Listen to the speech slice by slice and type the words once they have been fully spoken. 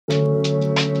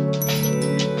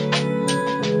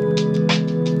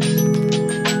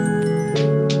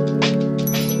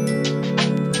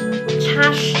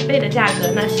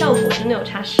的有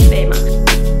差10倍嘛。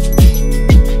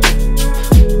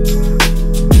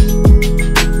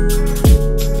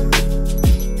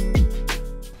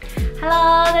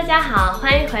Hello， 大家好，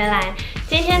欢迎回来。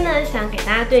今天呢，想给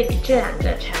大家对比这2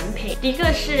个产品，一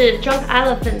个是 Drunk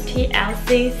Elephant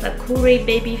T.L.C Sukari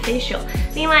Babyfacial，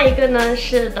 另外一个呢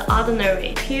是 The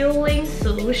Ordinary Peeling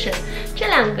Solution。这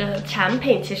2个产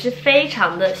品其实非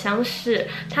常的相似，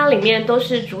它里面都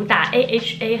是主打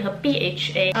AHA 和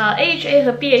BHA。AHA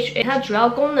和 BHA 它主要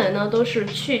功能呢都是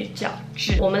去角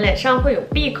质。我们脸上会有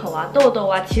闭口啊、痘痘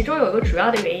啊，其中有一个主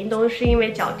要的原因都是因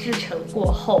为角质层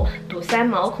过厚，堵塞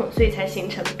毛孔，所以才形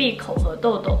成闭口和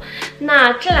痘痘。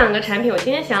那这2个产品，我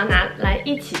今天想要拿来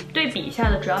一起对比一下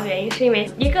的主要原因，是因为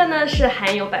一个呢是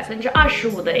含有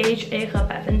25%的 AHA 和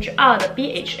2%的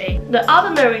BHA，The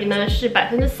Ordinary 呢是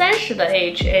30%的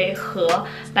AHA 和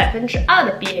2%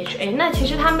的 BHA。那其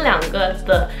实它们2个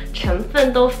的成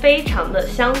分都非常的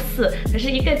相似，可是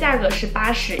一个价格是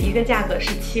80，一个价格是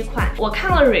7块。我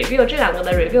看了 review， 这2个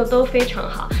的 review 都非常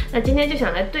好。那今天就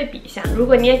想来对比一下，如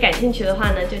果你也感兴趣的话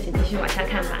呢，就请继续往下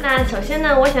看吧。那首先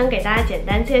呢，我想给大家简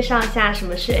单介绍一下什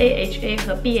么是 AHA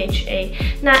和 BHA。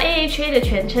那 AHA 的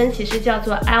全称其实叫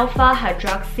做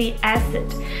alpha-hydroxy acid，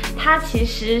 它其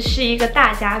实是一个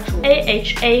大家族。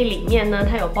AHA 里面呢，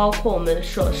它有包括我们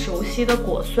所熟悉的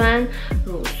果酸、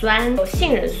乳酸、有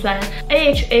杏仁酸。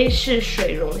AHA 是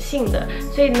水溶性的，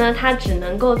所以呢，它只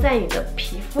能够在你的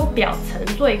皮肤表层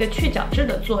做一个去角质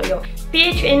的作用。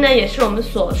BHA 呢，也是我们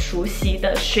所熟悉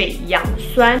的水杨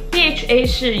酸。BHA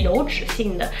是油脂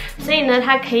性的，所以呢，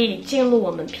它可以进入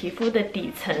我们皮肤的底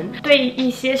层，对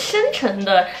一些深层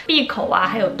的闭口啊，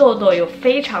还有痘痘有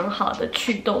非常好的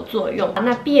祛痘作用。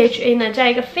那 BHA 呢，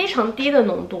在一个非常低的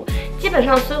浓度，基本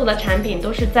上所有的产品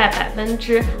都是在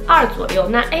2%左右。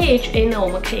那 AHA 呢，我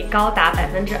们可以高达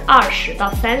20%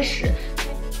到30%。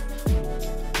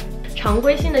常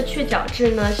规性的去角质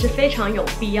呢是非常有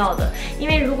必要的，因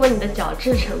为如果你的角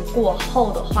质层过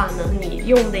厚的话呢，你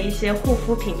用的一些护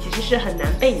肤品其实是很难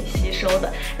被你吸收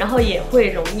的，然后也会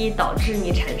容易导致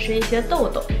你产生一些痘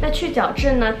痘。那去角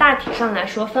质呢，大体上来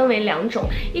说分为2种，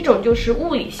一种就是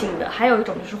物理性的，还有一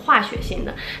种就是化学性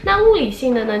的。那物理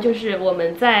性的呢，就是我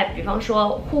们在比方说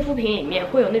护肤品里面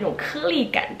会有那种颗粒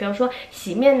感，比方说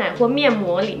洗面奶或面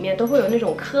膜里面都会有那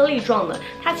种颗粒状的，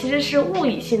它其实是物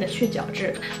理性的去角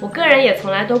质。我个人也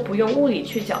从来都不用物理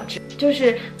去角质，就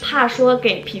是怕说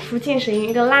给皮肤进行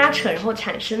一个拉扯，然后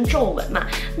产生皱纹嘛。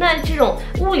那这种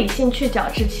物理性去角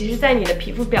质，其实在你的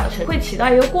皮肤表层会起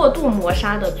到一个过度磨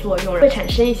砂的作用，会产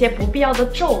生一些不必要的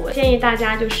皱纹。建议大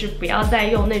家就是不要再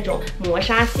用那种磨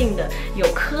砂性的、有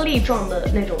颗粒状的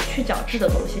那种去角质的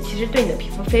东西，其实对你的皮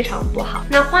肤非常不好。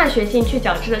那化学性去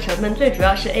角质的成分最主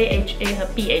要是 AHA 和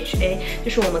BHA， 就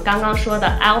是我们刚刚说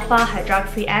的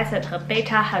alpha-hydroxy acid 和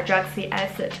beta-hydroxy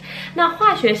acid。那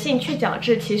化学性去角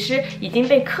质其实已经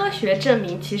被科学证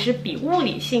明，其实比物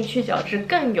理性去角质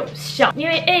更有效，因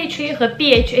为 AHA 和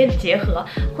BHA 的结合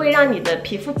会让你的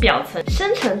皮肤表层、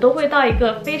深层都会到一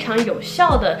个非常有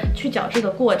效的去角质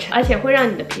的过程，而且会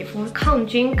让你的皮肤抗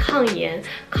菌、抗炎、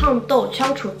抗痘、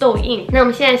消除痘印。那我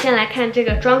们现在先来看这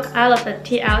个 Drunk Elephant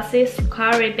T.L.C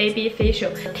Sukari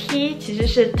Babyfacial。T 其实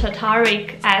是 tartaric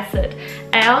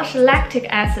acid，L 是 lactic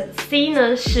acid，C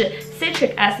呢是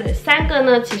citric acid， 3个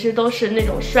呢其实都是那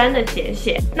种酸的简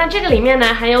写。那这个里面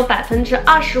呢含有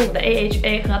25%的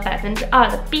AHA 和2%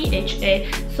的 BHA，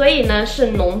 所以呢是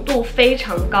浓度非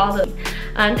常高的。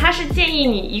它是建议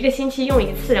你1个星期用1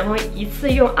次，然后1次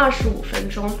用25分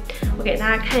钟。我给大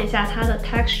家看一下它的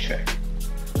texture。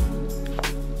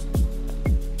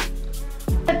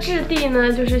它质地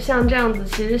呢就是像这样子，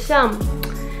其实像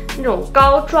那种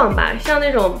膏状吧，像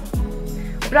那种。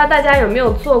不知道大家有没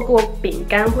有做过饼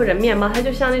干或者面包，它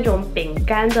就像那种饼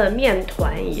干的面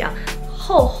团一样，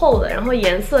厚厚的，然后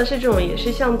颜色是这种也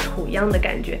是像土一样的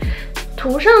感觉，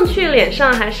涂上去脸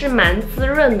上还是蛮滋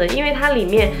润的，因为它里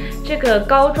面这个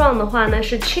膏状的话呢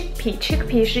是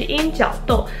chickpea 是鹰角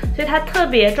豆，所以它特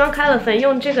别Drunk Elephant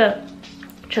用这个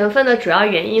成分的主要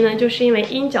原因呢，就是因为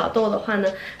鹰角豆的话呢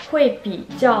会比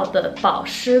较的保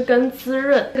湿跟滋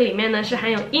润，这里面呢是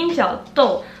含有鹰角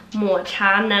豆、抹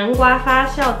茶、南瓜发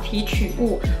酵提取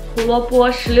物、胡萝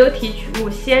卜、石榴提取物、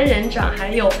仙人掌，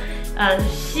还有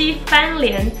硒番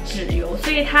莲脂油，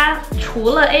所以它除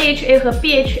了 AHA 和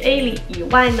BHA 以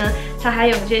外呢，它还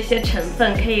有这些成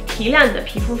分可以提亮你的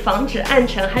皮肤，防止暗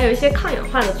沉，还有一些抗氧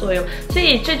化的作用。所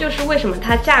以这就是为什么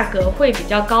它价格会比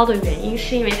较高的原因，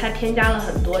是因为它添加了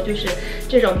很多就是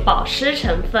这种保湿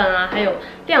成分啊，还有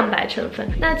亮白成分。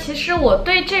那其实我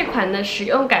对这款的使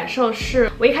用感受是，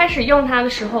我一开始用它的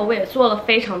时候，我也做了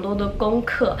非常多的功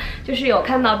课，就是有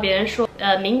看到别人说，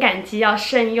敏感肌要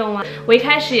慎用啊。我一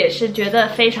开始也是觉得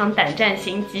非常胆战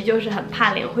心惊，就是很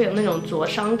怕脸会有那种灼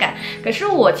伤感。可是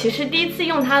我其实第一次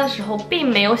用它的时候，并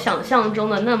没有想象中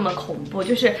的那么恐怖，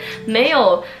就是没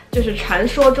有就是传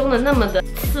说中的那么的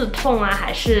刺痛啊，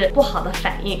还是不好的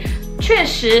反应。确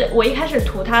实，我一开始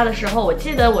涂它的时候，我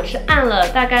记得我是按了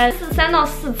大概3到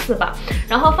4次吧，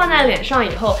然后放在脸上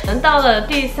以后，可能到了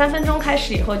第3分钟开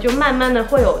始以后，就慢慢的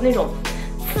会有那种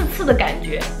刺的感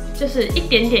觉。就是一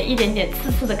点点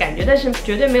刺的感觉，但是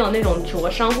绝对没有那种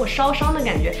灼伤或烧伤的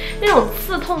感觉。那种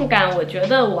刺痛感，我觉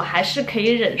得我还是可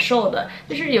以忍受的，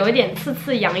就是有一点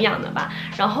刺痒的吧。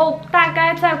然后大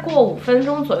概再过5分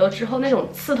钟左右之后，那种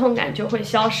刺痛感就会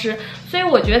消失。所以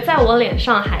我觉得在我脸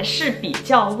上还是比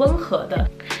较温和的。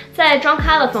在 Drunk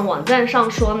Elephant 网站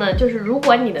上说呢，就是如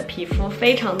果你的皮肤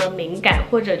非常的敏感，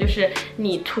或者就是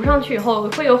你涂上去以后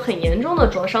会有很严重的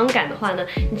灼伤感的话呢，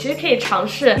你其实可以尝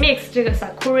试 mix 这个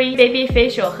Sukari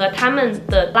Babyfacial 和他们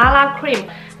的 Lala Cream。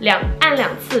按2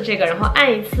次这个，然后按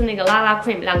1次那个 Lala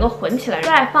Cream， 2个混起来，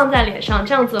再放在脸上，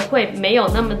这样子会没有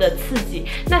那么的刺激。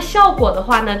那效果的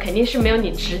话呢，肯定是没有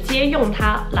你直接用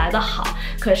它来的好。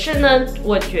可是呢，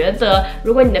我觉得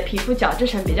如果你的皮肤角质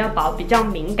层比较薄、比较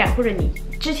敏感，或者你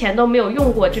之前都没有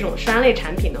用过这种酸类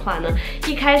产品的话呢，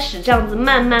一开始这样子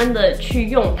慢慢的去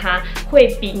用它，会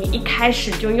比你一开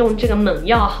始就用这个猛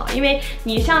药好。因为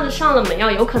你像是上了猛药，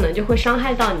有可能就会伤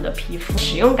害到你的皮肤，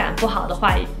使用感不好的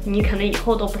话，你可能以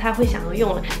后都不太会想要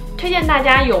用了。推荐大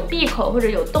家有闭口或者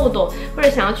有痘痘或者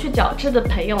想要去角质的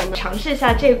朋友呢，尝试一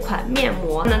下这款面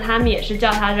膜。那他们也是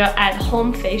叫它这 at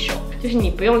home facial， 就是你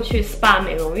不用去 spa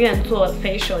美容院做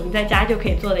facial， 你在家就可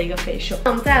以做的一个 facial。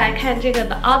那我们再来看这个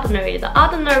The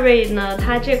Ordinary 呢，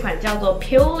它这款叫做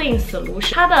Peeling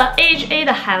Solution， 它的 AHA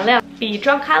的含量比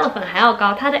Drunk Elephant 还要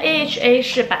高，它的 AHA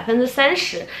是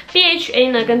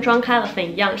30%，BHA 呢跟 Drunk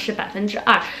Elephant 一样是2%，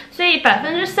所以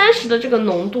30%的这个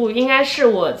浓度应该是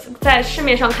我在市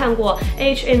面上看过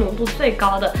AHA 浓度最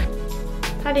高的。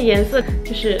它的颜色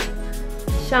就是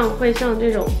会像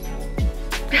这种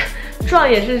状，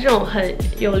也是这种很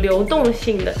有流动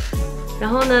性的。然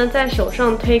后呢，在手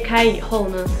上推开以后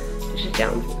呢，就是这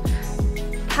样子。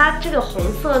它这个红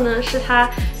色呢，是它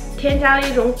添加了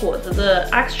一种果子的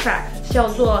extract， 叫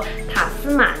做塔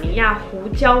斯马尼亚胡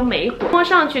椒莓果，摸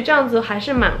上去这样子还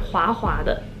是蛮滑滑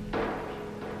的。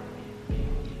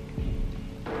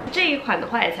这一款的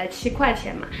话也才7块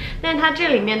钱嘛，但是它这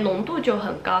里面浓度就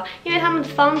很高，因为他们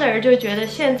founder 就觉得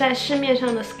现在市面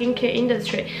上的 skincare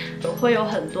industry 会有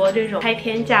很多这种开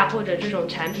天价或者这种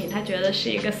产品，他觉得是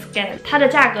一个 scam， 它的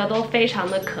价格都非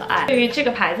常的可爱。对于这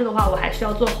个牌子的话，我还需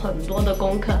要做很多的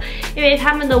功课，因为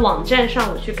他们的网站上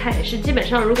我去看也是，基本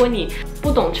上如果你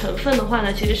不懂成分的话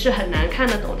呢，其实是很难看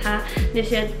得懂它那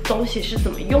些东西是怎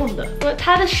么用的。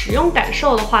它的使用感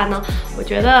受的话呢，我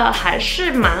觉得还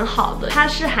是蛮好的，它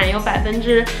是含有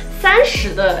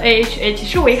30%的 AHA， 其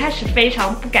实我一开始非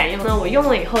常不敢用，那我用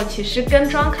了以后，其实跟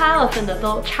Drunk Elephant 的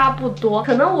都差不多，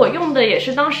可能我用的也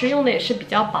是当时用的也是比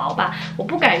较薄吧，我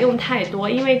不敢用太多，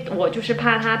因为我就是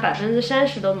怕它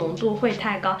30%的浓度会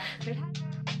太高。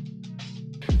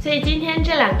所以今天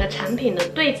这2个产品的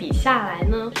对比下来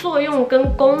呢，作用跟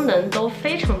功能都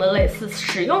非常的类似，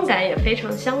使用感也非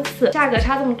常相似。价格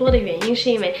差这么多的原因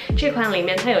是因为这款里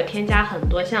面它有添加很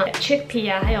多像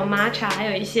chickpea 啊，还有 matcha， 还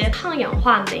有一些抗氧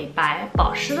化、美白、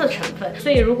保湿的成分。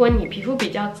所以如果你皮肤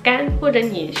比较干，或者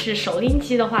你是手拎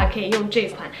肌的话，可以用这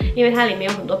款，因为它里面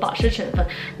有很多保湿成分。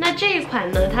那这一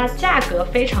款呢，它价格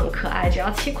非常可爱，只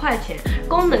要7块钱，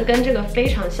功能跟这个非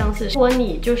常相似。如果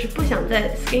你就是不想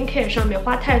在 skincare 上面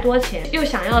花太多钱，又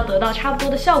想要得到差不多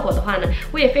的效果的话呢，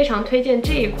我也非常推荐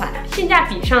这一款。性价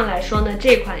比上来说呢，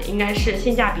这款应该是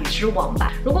性价比之王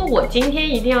吧。如果我今天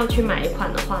一定要去买一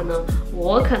款的话呢，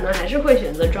我可能还是会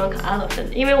选择 Drunk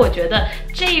Elephant， 因为我觉得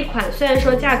这一款虽然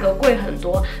说价格贵很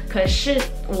多，可是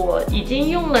我已经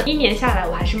用了1年下来，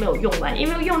我还是没有用完，因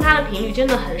为用它的频率真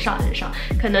的很少，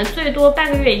可能最多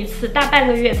半个月1次，大半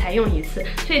个月才用1次，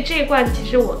所以这一罐其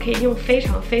实我可以用非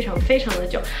常的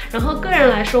久。然后个人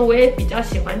来说，我也比较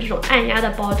喜欢这种按压的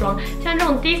包装，像这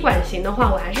种滴管型的话，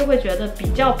我还是会觉得比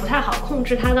较不太好控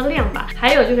制它的量吧。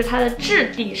还有就是它的质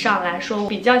地上来说，我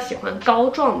比较喜欢膏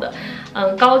状的，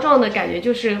膏状的感觉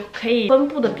就是可以分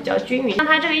布的比较均匀。像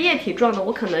它这个液体状的，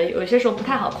我可能有些时候不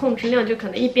太好控制量，就可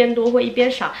能一边多或一边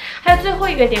少。还有最后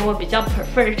一个点，我比较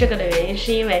prefer 这个的原因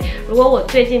是因为，如果我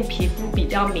最近皮肤比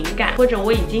较敏感，或者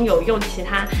我已经有用其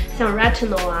他像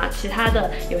retinol 啊其他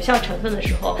的有效成分的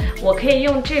时候，我可以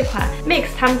用这款 Mix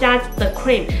他们家的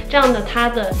cream， 这样的它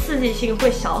的刺激性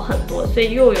会小很多，所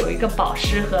以又有一个保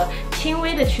湿和轻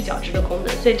微的去角质的功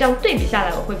能，所以这样对比下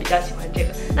来，我会比较喜欢这个。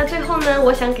那最后呢，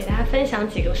我想给大家分享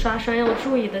几个刷酸要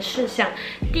注意的事项。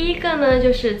第一个呢，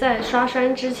就是在刷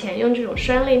酸之前，用这种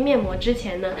酸类面膜之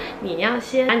前呢，你要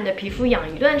先把你的皮肤养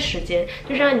一段时间，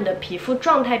就是让你的皮肤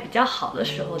状态比较好的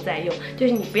时候再用，就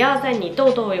是你不要在你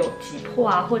痘痘有急迫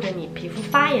啊，或者你皮肤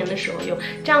发炎的时候用，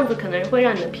这样子可能会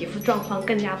让你的皮肤状况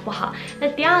更加不好。那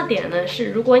第二点呢是，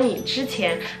如果你之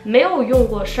前没有用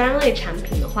过酸类产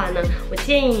品的话呢，我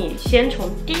建议你先从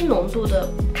低浓度的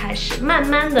开始，慢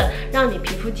慢的让你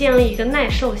皮肤建立一个耐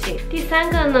受性。第三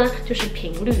个呢就是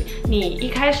频率，你一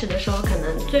开始的时候可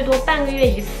能最多半个月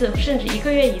一次，甚至1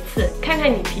个月一次，看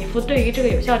看你皮肤对于这个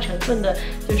有效成分的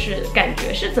就是感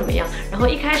觉是怎么样。然后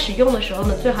一开始用的时候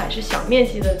呢，最好也是小面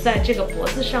积的在这个脖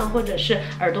子上或者是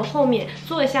耳朵后面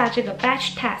做一下这个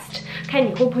batch test， 看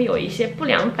你会不会有一些不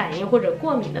良反应或者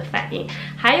过敏的反应。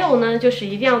还有呢就是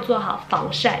一定要做好防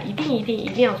晒，一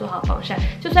定要做好防晒。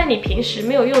就算你平时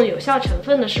没有用有效成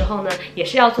分的时候呢，也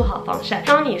是要做好防晒。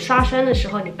当你刷酸的时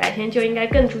候，你白天就应该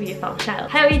更注意防晒了。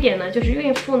还有一点呢，就是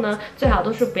孕妇呢最好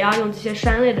都是不要用这些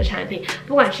酸类的产品，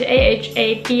不管是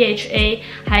AHA、BHA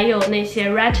还有那些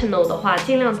retinol 的话，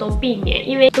尽量都避免，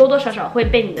因为多多少少会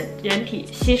被你的人体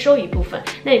吸收一部分，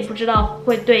那你不知道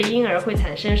会对婴儿会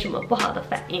产生什么不好的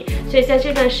反应。所以在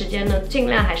这段时间呢，尽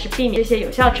量还是避免这些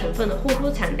有效成分的护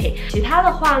肤产品。其他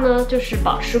的话呢，就是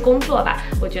保湿工作吧。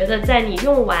我觉得在你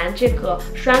用完这个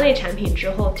酸类产品之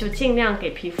后，就尽量给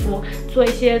皮肤做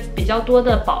一些比较多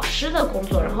的保湿的工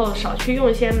作，然后少去用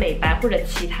一些美白或者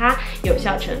其他有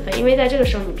效成分，因为在这个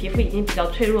时候你皮肤已经比较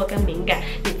脆弱跟敏感，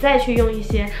你再去用一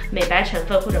些美白成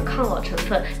分或者抗老成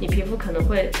分，你皮肤可能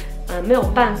会没有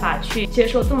办法去接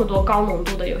受这么多高浓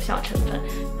度的有效成分。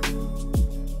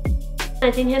那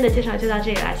今天的介绍就到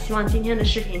这里啦，希望今天的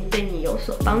视频对你有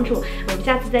所帮助，我们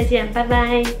下次再见，拜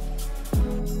拜。